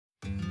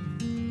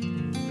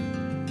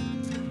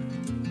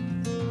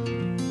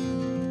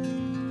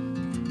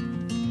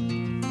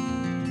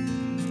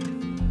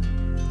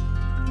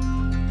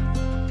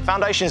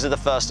Foundations are the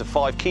first of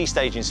 5 key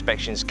stage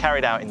inspections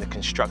carried out in the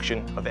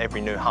construction of every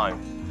new home.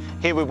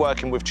 Here we're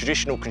working with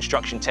traditional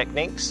construction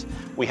techniques.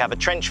 We have a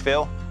trench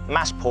fill,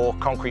 mass pour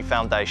concrete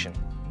foundation.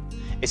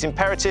 It's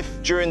imperative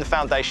during the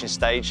foundation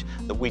stage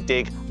that we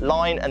dig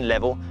line and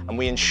level, and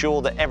we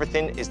ensure that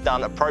everything is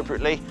done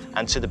appropriately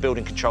and to the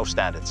building control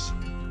standards.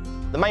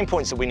 The main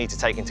points that we need to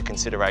take into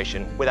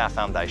consideration with our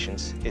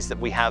foundations is that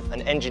we have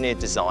an engineered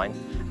design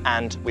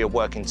and we are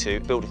working to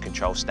building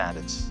control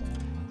standards.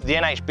 The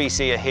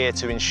NHBC are here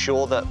to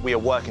ensure that we are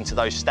working to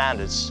those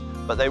standards,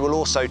 but they will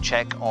also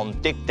check on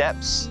dig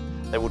depths,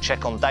 they will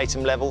check on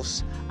datum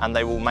levels, and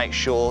they will make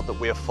sure that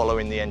we are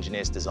following the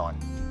engineer's design.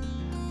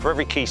 For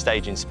every key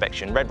stage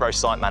inspection, Redrow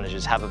site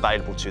managers have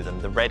available to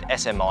them the Red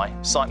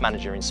SMI Site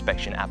Manager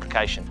Inspection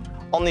application.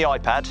 On the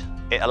iPad,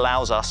 it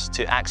allows us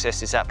to access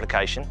this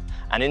application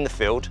and in the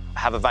field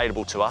have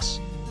available to us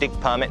dig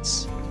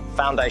permits,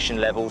 foundation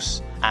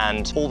levels,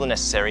 and all the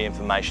necessary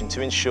information to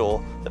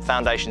ensure that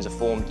foundations are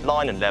formed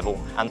line and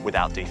level and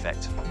without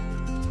defect.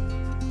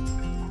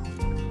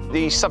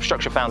 The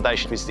substructure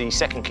foundation is the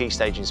second key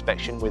stage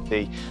inspection with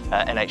the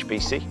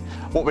NHBC.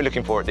 What we're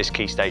looking for at this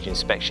key stage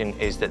inspection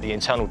is that the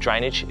internal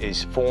drainage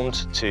is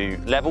formed to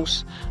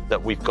levels,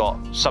 that we've got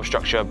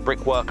substructure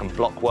brickwork and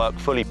blockwork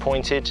fully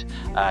pointed,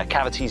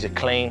 cavities are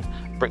clean,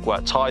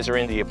 brickwork ties are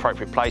in the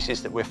appropriate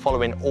places, that we're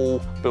following all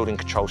building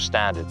control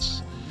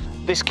standards.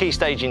 This key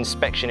stage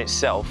inspection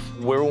itself,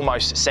 we're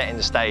almost setting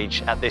the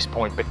stage at this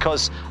point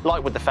because,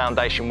 like with the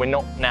foundation, we're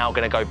not now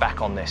going to go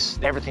back on this.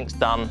 Everything's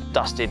done,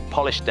 dusted,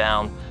 polished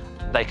down.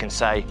 They can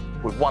say,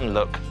 with one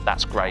look,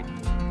 that's great.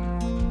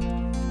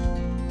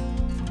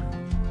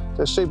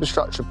 The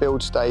superstructure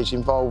build stage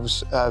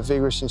involves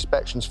vigorous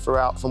inspections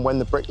throughout from when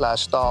the bricklayer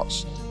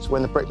starts. So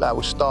when the bricklayer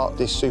will start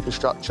this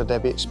superstructure, they'll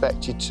be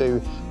expected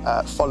to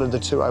follow the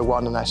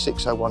 201 and our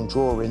 601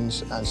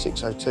 drawings and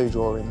 602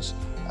 drawings.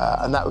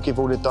 And that will give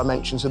all the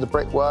dimensions of the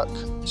brickwork.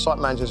 Site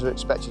managers are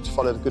expected to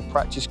follow the good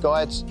practice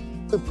guides.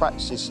 Good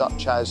practices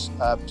such as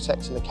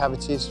protecting the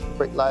cavities for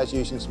bricklayers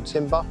using some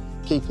timber,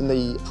 keeping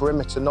the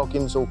perimeter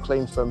noggins all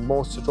clean from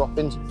mortar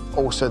droppings.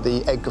 Also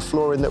the Edgar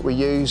flooring that we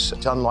use,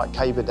 unlike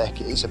Caber Deck,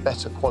 it is a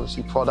better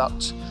quality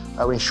product.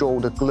 We ensure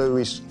all the glue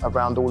is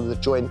around all of the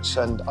joints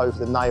and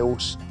over the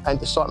nails. And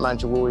the site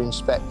manager will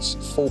inspect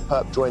full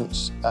perp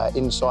joints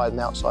inside and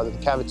outside of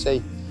the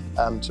cavity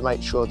to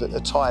make sure that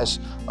the ties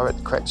are at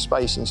the correct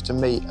spacings to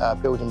meet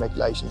building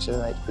regulations in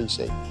an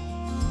HBC.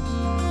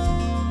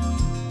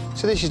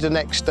 So this is the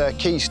next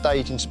key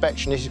stage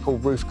inspection. This is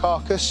called roof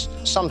carcass.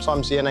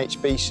 Sometimes the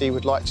NHBC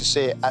would like to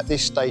see it at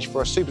this stage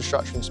for a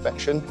superstructure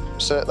inspection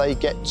so that they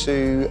get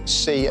to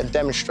see and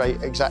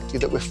demonstrate exactly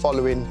that we're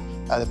following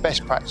the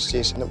best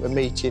practices and that we're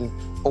meeting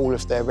all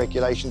of their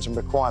regulations and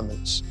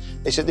requirements.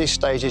 It's at this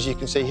stage, as you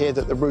can see here,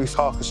 that the roof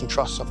carcass and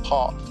trusses are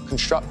part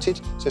constructed,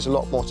 so there's a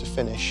lot more to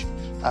finish.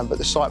 But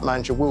the site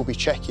manager will be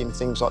checking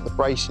things like the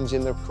bracings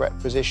in the correct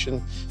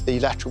position,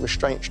 the lateral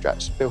restraint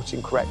straps are built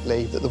in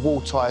correctly, that the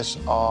wall ties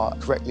are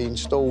correctly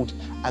installed,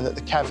 and that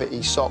the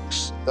cavity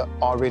socks that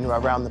are in or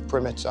around the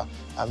perimeter,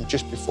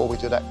 just before we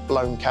do that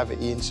blown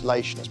cavity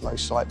insulation, as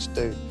most sites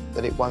do,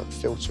 that it won't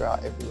filter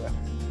out everywhere.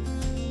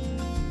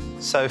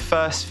 So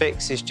first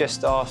fix is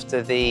just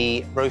after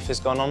the roof has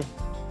gone on.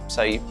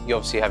 So you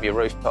obviously have your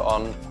roof put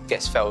on,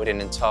 gets felted in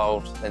and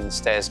tiled, then the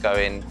stairs go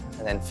in,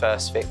 and then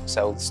first fix,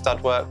 so the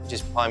stud work, which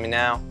is behind me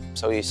now.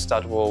 So all your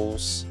stud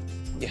walls,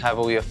 you have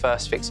all your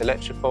first fix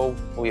electrical,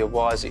 all your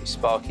wires that your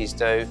sparkies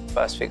do,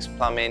 first fix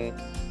plumbing,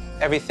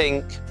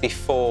 everything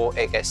before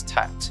it gets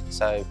tacked,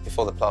 so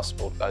before the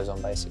plasterboard goes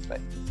on, basically.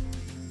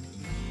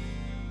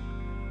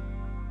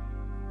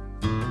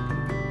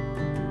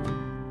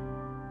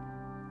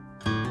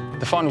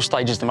 The final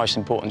stage is the most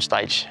important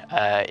stage.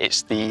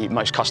 It's the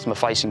most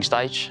customer-facing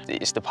stage.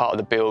 It's the part of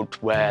the build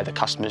where the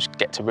customers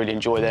get to really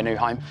enjoy their new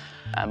home.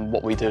 And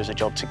what we do as a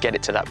job to get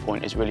it to that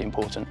point is really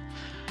important.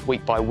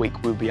 Week by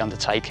week, we'll be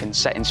undertaking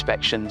set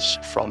inspections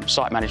from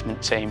site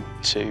management team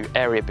to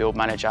area build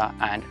manager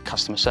and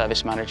customer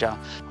service manager,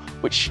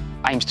 which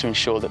aims to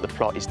ensure that the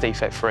plot is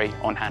defect-free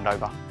on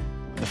handover.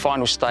 The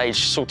final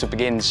stage sort of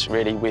begins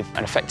really with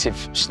an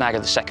effective snag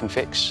of the second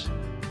fix,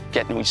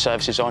 getting all your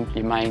services on,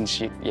 your mains,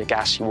 your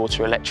gas, your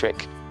water,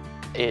 electric.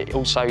 It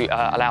also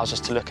allows us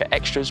to look at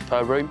extras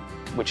per room,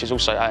 which is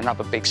also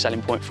another big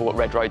selling point for what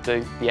Redrow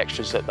do. The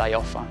extras that they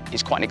offer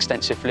is quite an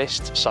extensive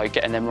list, so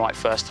getting them right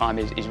first time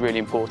is really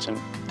important.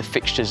 The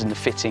fixtures and the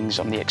fittings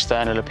on the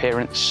external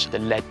appearance, the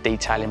LED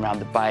detailing around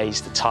the bays,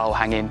 the tile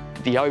hanging.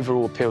 The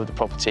overall appeal of the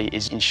property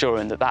is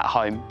ensuring that that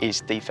home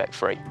is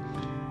defect-free.